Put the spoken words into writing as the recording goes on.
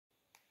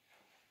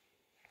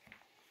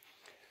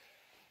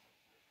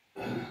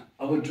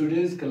Our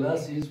today's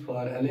class is for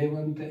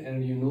 11th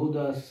and you know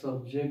the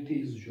subject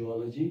is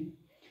geology.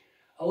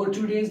 Our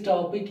today's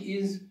topic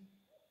is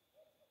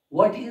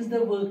what is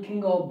the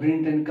working of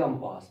Brunton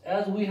compass.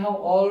 As we have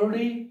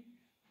already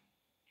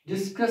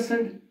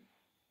discussed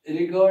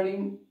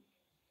regarding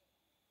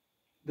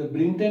the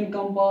Brunton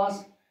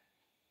compass,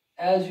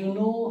 as you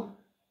know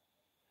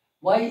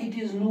why it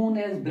is known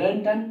as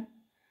Brunton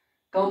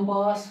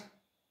compass,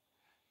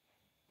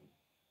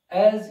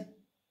 as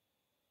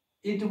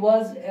it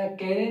was a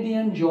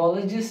Canadian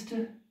geologist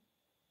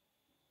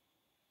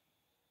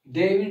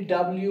David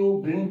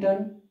W.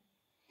 Brunton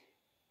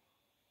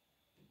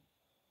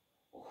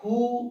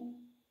who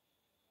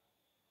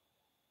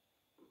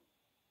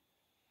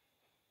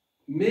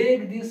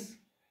make this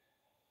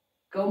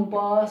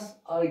compass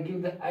or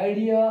give the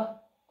idea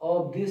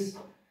of this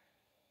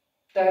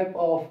type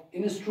of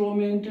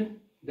instrument.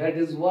 That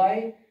is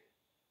why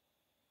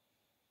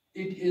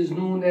it is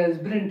known as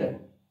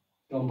Brunton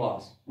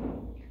compass.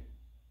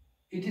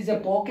 It is a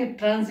pocket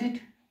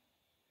transit,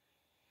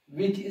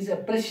 which is a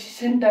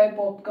precision type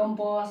of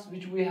compass,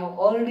 which we have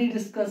already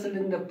discussed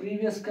in the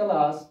previous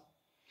class.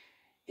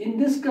 In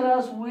this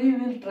class, we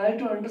will try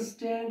to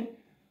understand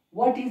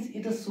what is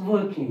its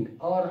working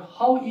or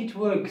how it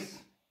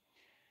works.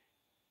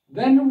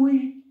 When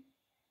we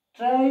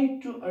try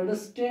to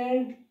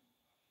understand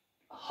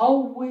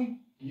how we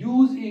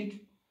use it,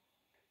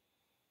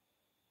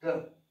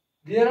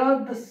 there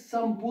are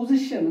some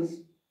positions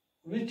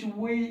which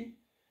we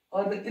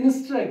or the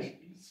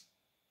instructions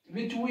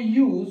which we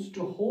use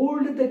to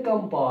hold the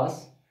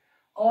compass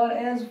are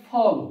as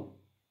follow.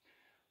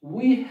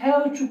 We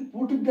have to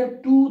put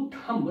the two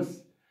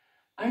thumbs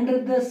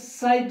under the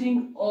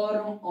sighting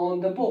arm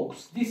on the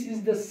box. This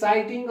is the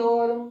sighting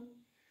arm.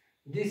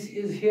 This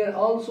is here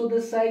also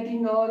the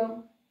sighting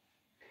arm.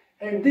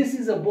 And this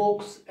is a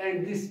box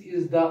and this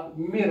is the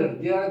mirror.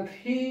 There are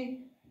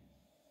three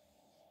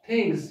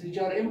things which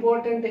are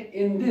important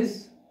in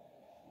this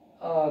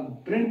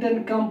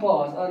Brunton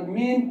compass or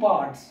main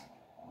parts: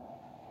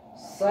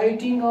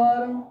 sighting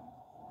arm,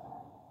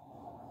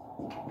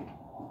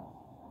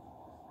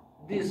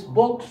 this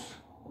box,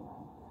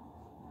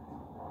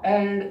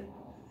 and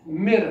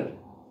mirror.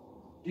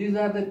 These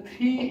are the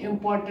three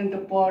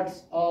important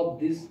parts of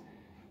this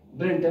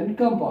Brunton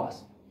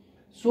compass.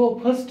 So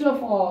first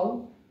of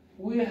all,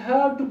 we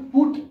have to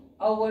put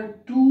our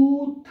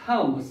two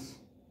thumbs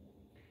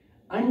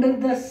under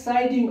the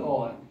sighting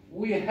arm.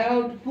 We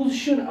have to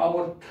position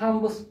our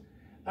thumbs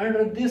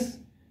under this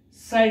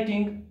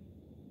sighting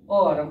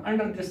arm,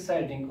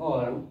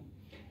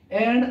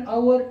 and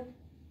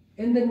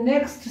in the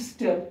next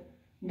step,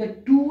 the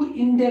two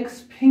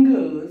index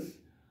fingers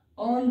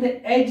on the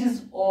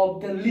edges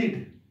of the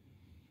lid.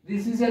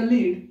 This is a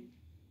lid.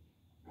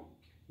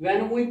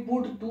 When we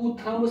put two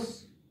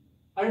thumbs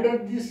under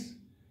this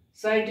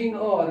sighting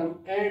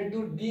arm and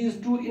do these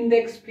two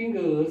index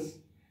fingers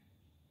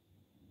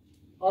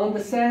on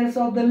the sides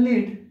of the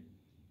lid,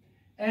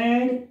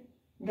 and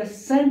the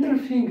center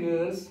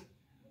fingers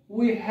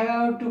we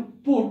have to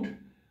put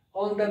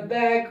on the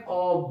back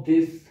of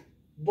this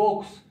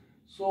box.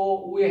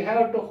 So we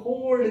have to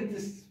hold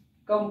this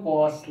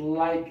compass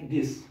like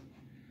this.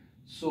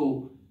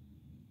 So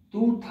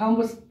two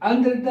thumbs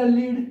under the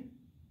lid,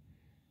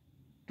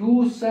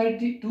 two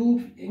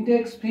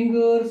index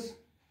fingers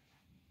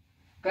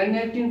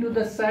connecting to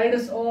the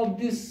sides of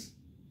this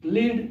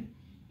lid,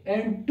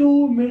 and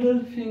two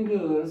middle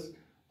fingers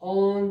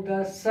on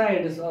the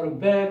sides or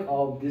back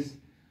of this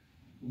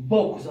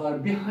box or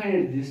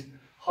behind this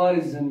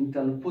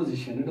horizontal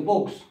position in the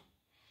box.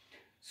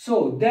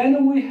 So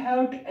then we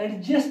have to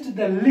adjust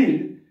the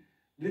lid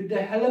with the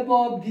help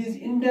of these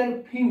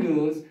index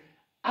fingers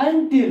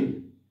until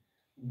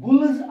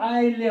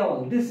bull's-eye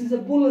level. This is a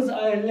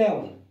bull's-eye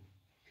level.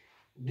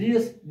 There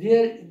is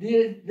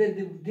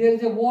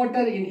a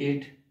water in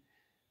it.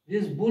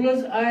 This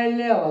bull's-eye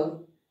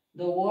level,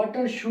 the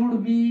water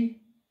should be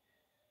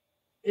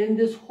in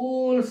this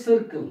whole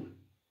circle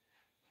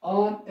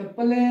on a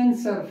plane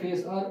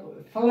surface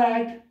or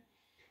flat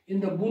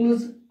in the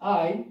bull's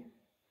eye.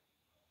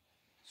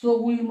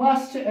 So we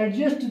must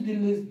adjust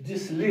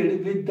this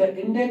lid with the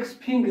index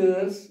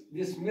fingers,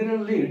 this mirror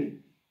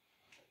lid,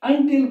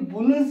 until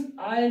bull's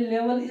eye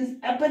level is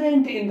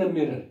apparent in the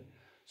mirror.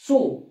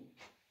 So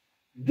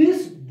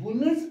this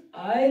bull's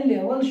eye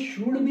level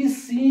should be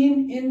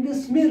seen in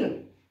this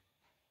mirror,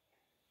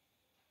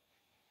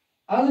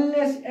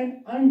 unless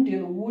and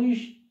until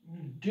we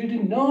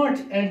did not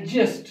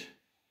adjust.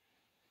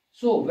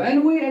 So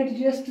when we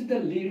adjust the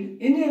lid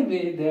in a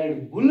way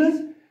that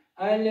bull's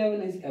eye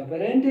level is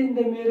apparent in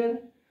the mirror,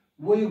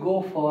 we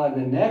go for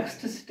the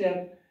next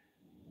step.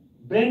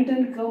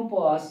 Brunton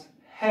compass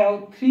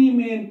have three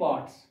main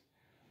parts.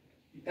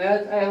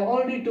 As I have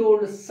already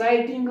told,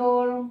 sighting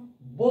arm,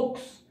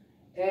 box,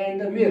 and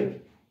the mirror.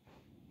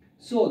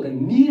 So the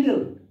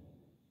needle,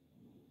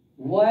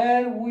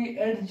 where we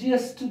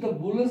adjust the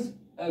bull's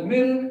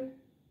mirror,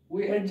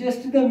 we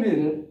adjust the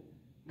mirror,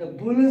 the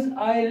bull's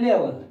eye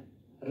level,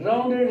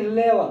 rounded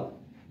level,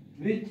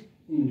 which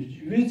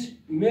which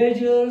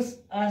measures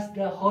us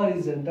the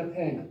horizontal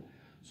angle.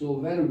 So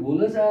when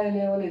bull's eye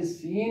level is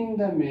seen in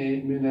the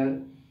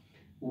mirror,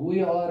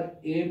 we are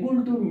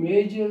able to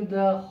measure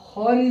the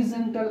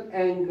horizontal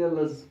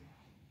angles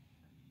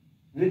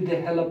with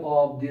the help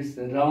of this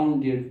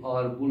rounded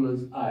or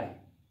bull's eye.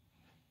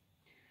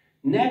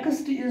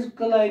 Next is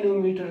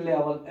clinometer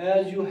level.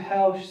 As you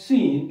have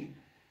seen,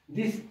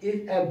 this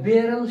is a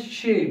barrel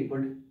shaped.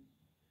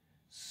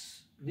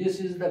 This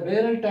is the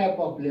barrel type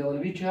of level,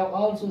 which you have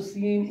also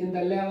seen in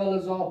the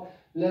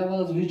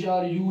levels which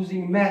are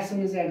using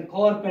masons and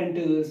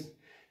carpenters.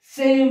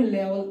 Same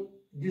level,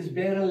 this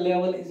barrel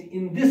level is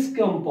in this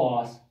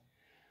compass.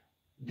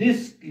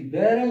 This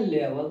barrel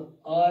level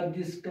or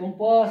this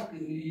compass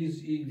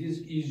is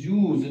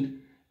used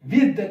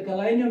with the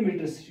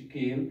clinometer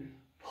scale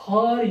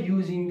for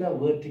using the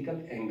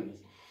vertical angles.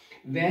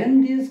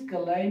 When this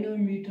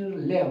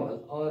clinometer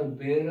level or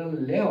barrel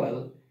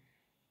level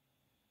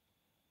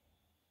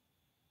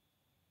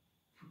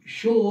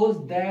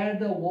shows that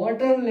the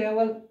water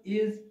level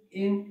is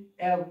in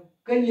a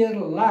clear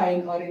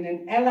line or in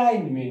an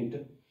alignment,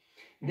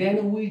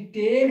 then we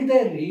take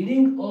the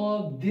reading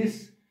of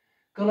this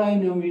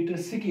clinometer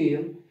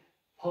scale,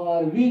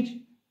 for which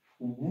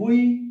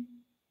we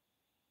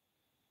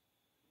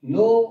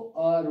know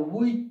or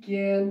we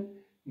can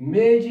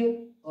measure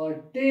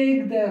or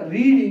take the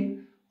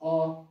reading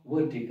of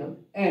vertical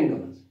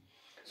angles.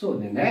 So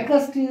the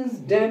next is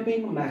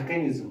damping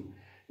mechanism.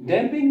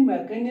 Damping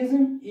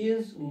mechanism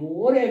is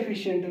more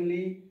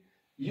efficiently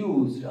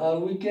used,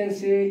 or we can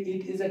say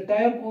it is a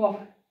type of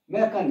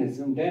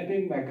mechanism,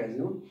 damping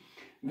mechanism,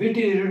 which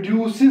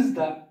reduces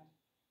the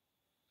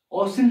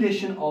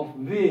oscillation of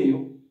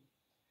wave,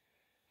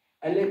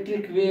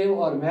 electric wave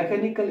or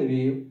mechanical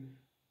wave,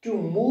 to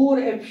more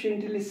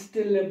efficiently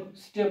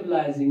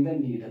stabilizing the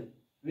needle.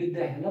 With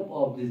the help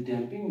of this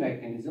damping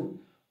mechanism,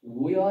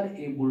 we are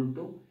able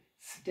to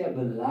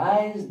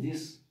stabilize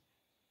this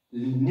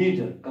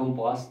needle,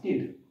 compass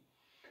needle.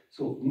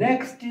 So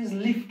next is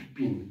lift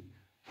pin.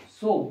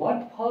 So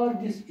what for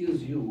this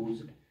is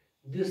used?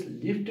 This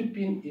lift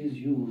pin is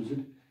used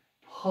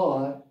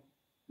for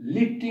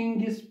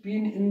lifting this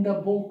pin in the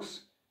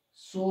box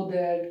so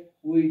that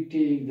we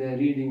take the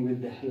reading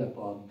with the help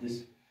of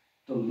this.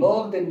 To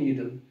lock the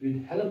needle,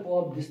 with help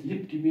of this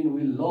lift pin,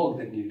 we lock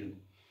the needle.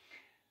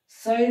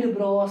 Side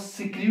brass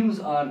screws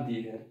are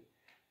there,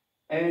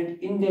 and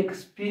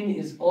index pin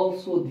is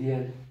also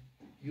there.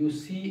 You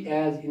see,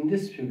 as in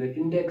this figure,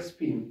 index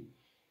pin.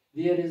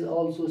 There is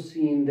also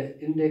seen the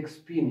index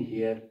pin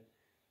here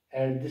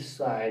at this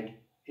side,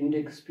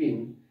 index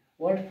pin.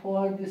 What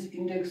for this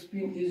index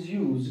pin is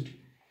used?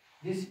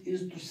 This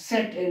is to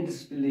set and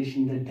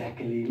establishing the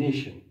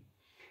declination.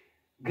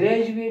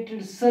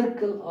 Graduated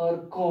circle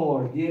or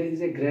chord. There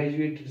is a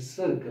graduated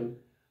circle,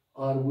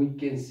 or we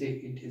can say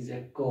it is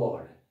a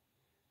chord.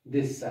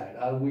 This side,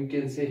 or we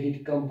can say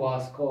it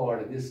compass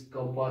chord. This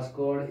compass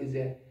chord is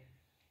a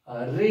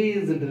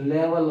raised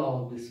level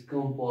of this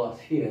compass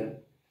here.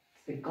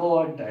 It's a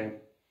chord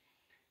type.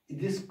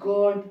 This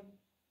chord,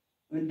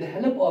 with the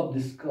help of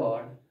this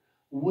chord,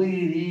 we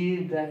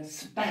read the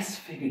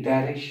specific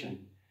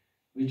direction,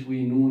 which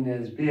we know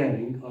as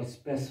bearing or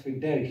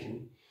specific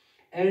direction.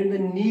 And the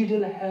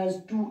needle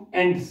has two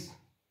ends.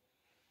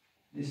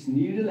 This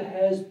needle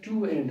has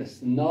two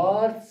ends,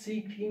 north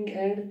seeking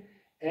end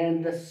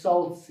and the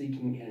south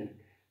seeking end.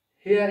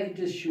 Here it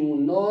is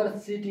shown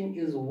north seeking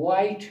is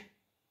white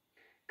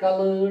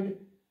colored,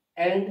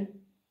 and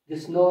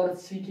this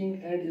north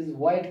seeking end is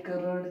white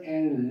colored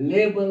and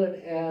labeled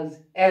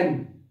as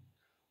N,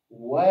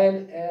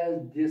 while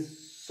as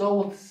this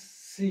south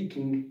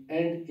seeking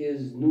end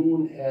is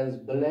known as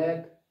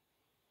black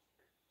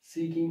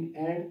seeking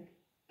end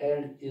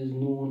and is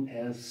known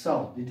as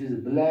south. It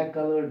is black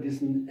color.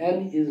 This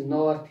N is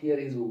north, here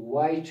is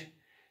white,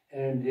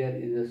 and there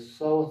is a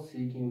south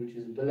seeking which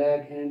is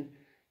black, and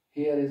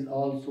here is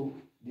also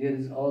there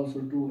is also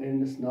two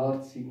ends,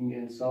 north seeking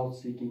and south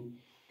seeking.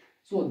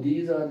 So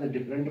these are the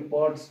different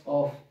parts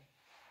of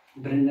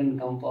Brunton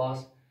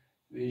compass,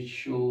 which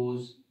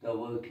shows the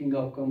working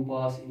of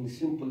compass in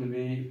simple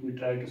way. If we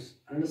try to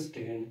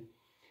understand,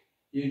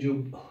 ये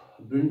जो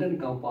Brunton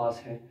compass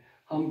है,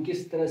 हम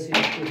किस तरह से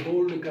इसको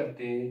hold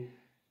करते हैं.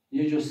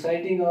 ये जो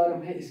साइडिंग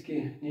आर्म है, इसके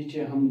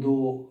नीचे हम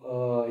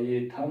दो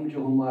ये थंब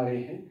जो हमारे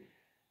हैं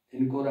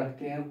इनको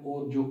रखते हैं,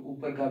 और जो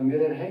ऊपर का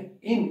मिरर है,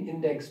 इन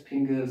इंडेक्स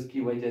फिंगर्स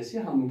की वजह से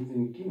हम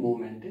इनकी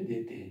मूवमेंट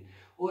देते हैं.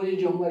 और ये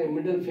जो हमारे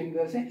मिडिल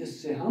फिंगर्स हैं,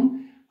 इससे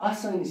हम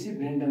आसानी से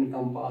ब्रंटन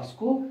कंपास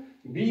को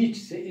बीच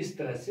से इस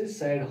तरह से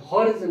साइड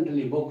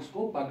हॉरिजॉन्टली बॉक्स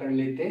को पकड़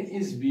लेते हैं.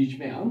 इस बीच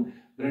में हम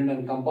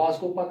ब्रंटन कंपास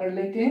को पकड़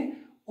लेते हैं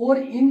और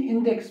इन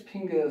इंडेक्स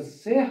फिंगर्स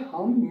से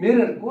हम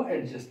मिरर को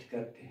एडजस्ट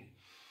करते हैं.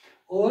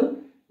 और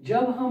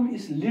जब हम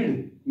इस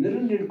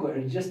मिरर लिड को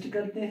एडजस्ट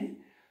करते हैं,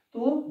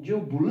 तो जो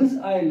बुल्स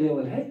आई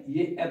लेवल है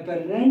ये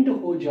अपरेंट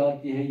हो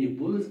जाती है. ये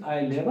बुल्स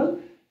आई लेवल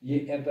ये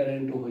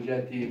अपरेंट हो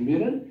जाती है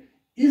मिरर.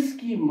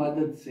 इसकी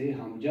मदद से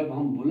हम जब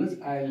हम बुल्स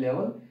आई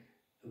लेवल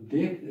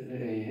देख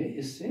रहे हैं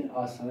इससे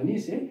आसानी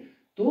से,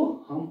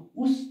 तो हम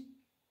उस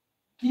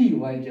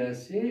वजह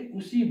से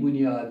उसी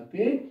बुनियाद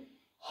पे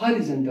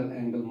हॉरिजॉन्टल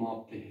एंगल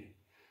मापते हैं,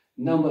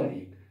 नंबर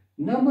 1।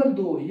 नंबर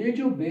 2, ये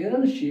जो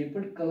बैरल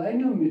शेप्ड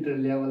क्लाइनोमीटर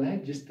लेवल है,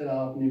 जिस तरह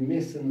आपने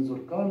मेसन्स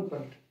और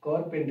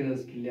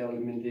कारपेंटर्स की लेवल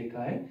में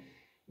देखा है,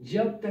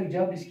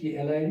 जब इसकी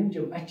अलाइनमेंट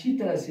जब अच्छी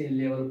तरह से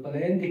लेवल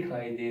प्लेन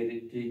दिखाई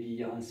देगी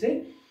यहाँ से,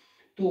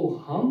 तो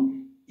हम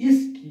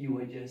इसकी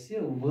वजह से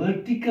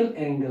वर्टिकल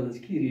एंगल्स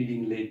की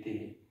रीडिंग लेते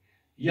हैं।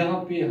 यहाँ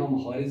पे हम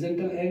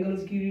हॉरिजॉन्टल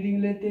एंगल्स की रीडिंग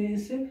लेते हैं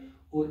इससे,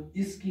 और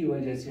इसकी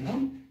वजह से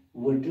हम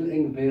वर्टिकल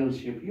एंगल, बैरल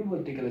शेप, ये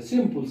वर्टिकल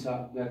सिंपल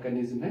सा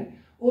मैकेनिज्म है।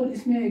 और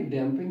इसमें एक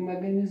डैम्पिंग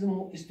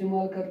मैकेनिज्म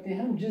इस्तेमाल करते हैं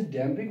हम, जिस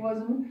डैम्पिंग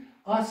वजह में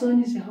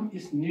आसानी से हम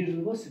इस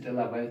नीडल को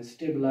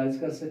स्टेबलाइज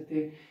कर सकते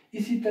हैं।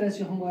 इसी तरह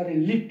से हमारे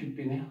लिफ्ट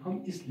पिन है,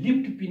 हम इस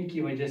लिफ्ट पिन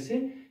की वजह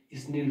से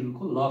इस नीडल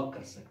को लॉक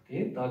कर सकते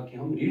हैं, ताकि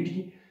हम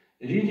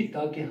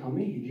ताकि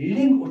हमें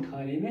रीडिंग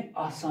उठाने में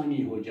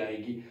आसानी हो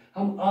जाएगी।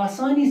 हम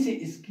आसानी से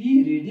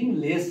इसकी रीडिंग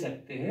ले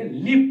सकते हैं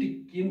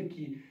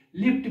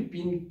लिफ्ट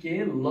पिन के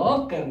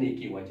लॉक करने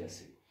की वजह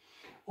से।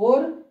 और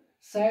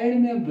साइड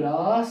में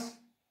ब्रास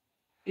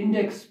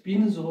इंडेक्स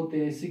पिन्स होते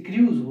हैं,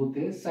 स्क्रूज होते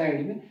हैं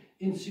साइड में।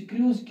 इन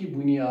स्क्रूज की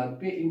बुनियाद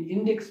पे, इन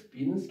इंडेक्स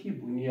पिन्स की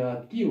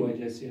बुनियाद की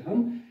वजह से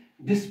हम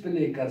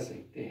डिस्प्ले कर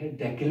सकते हैं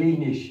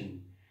डेक्लिनेशन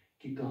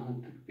कि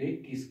कहाँ तक पे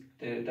किस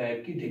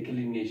टाइप की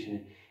डेक्लिनेशन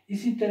है।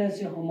 इसी तरह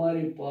से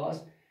हमारे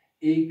पास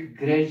एक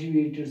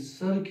ग्रेजुएटेड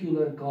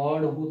सर्कुलर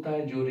कार्ड होता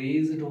है जो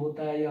रेज्ड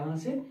होता है यहाँ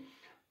से।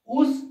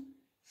 उस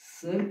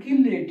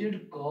सर्कुलेटेड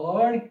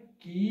कार्ड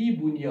की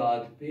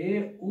बुनियाद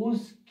पे,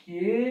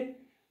 उसके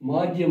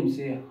माध्यम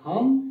से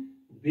हम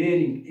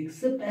बेरिंग एक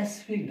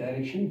स्पेसिफिक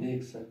डायरेक्शन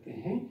देख सकते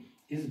हैं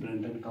इस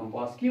ब्रंटन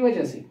कंपास की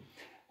वजह से।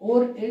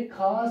 और एक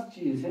खास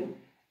चीज है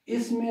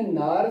इसमें,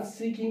 नॉर्थ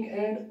सीकिंग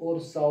एंड और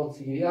साउथ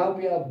सीकिंग। यहाँ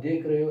पे आप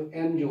देख रहे हो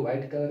एन जो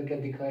व्हाइट कलर का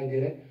दिखाई दे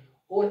रहा है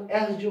और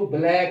एस जो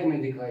ब्लैक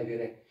में दिखाई दे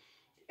रहा है।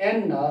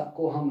 एन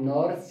को हम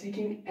नॉर्थ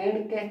सीकिंग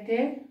एंड कहते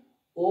हैं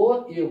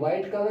और ये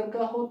व्हाइट कलर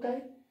का होता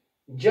है,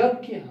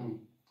 जबकि हम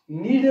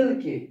नीडल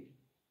के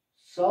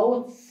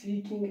साउथ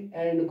सीकिंग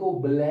एंड को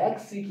ब्लैक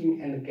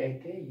सीकिंग एंड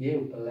कहते हैं। ये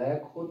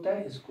ब्लैक होता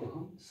है, इसको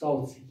हम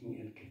साउथ सीकिंग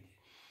एंड कहते हैं।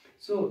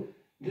 सो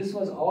this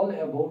was all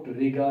about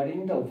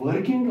regarding the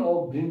working of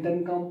Brunton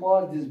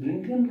compass. This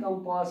Brunton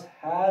compass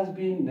has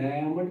been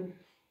named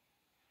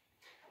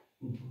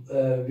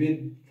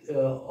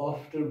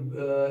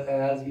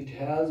as it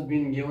has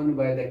been given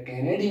by the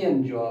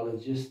Canadian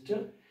geologist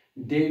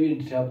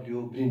David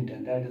W.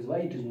 Brunton. That is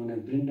why it is known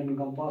as Brunton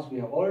compass. We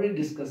have already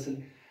discussed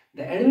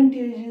the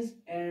advantages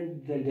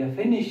and the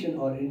definition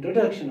or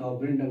introduction of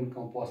Brunton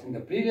compass in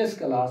the previous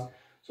class.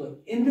 So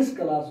in this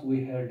class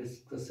we have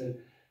discussed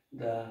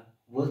the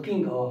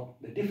working of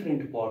the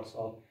different parts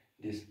of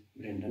this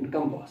Brunton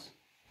compass.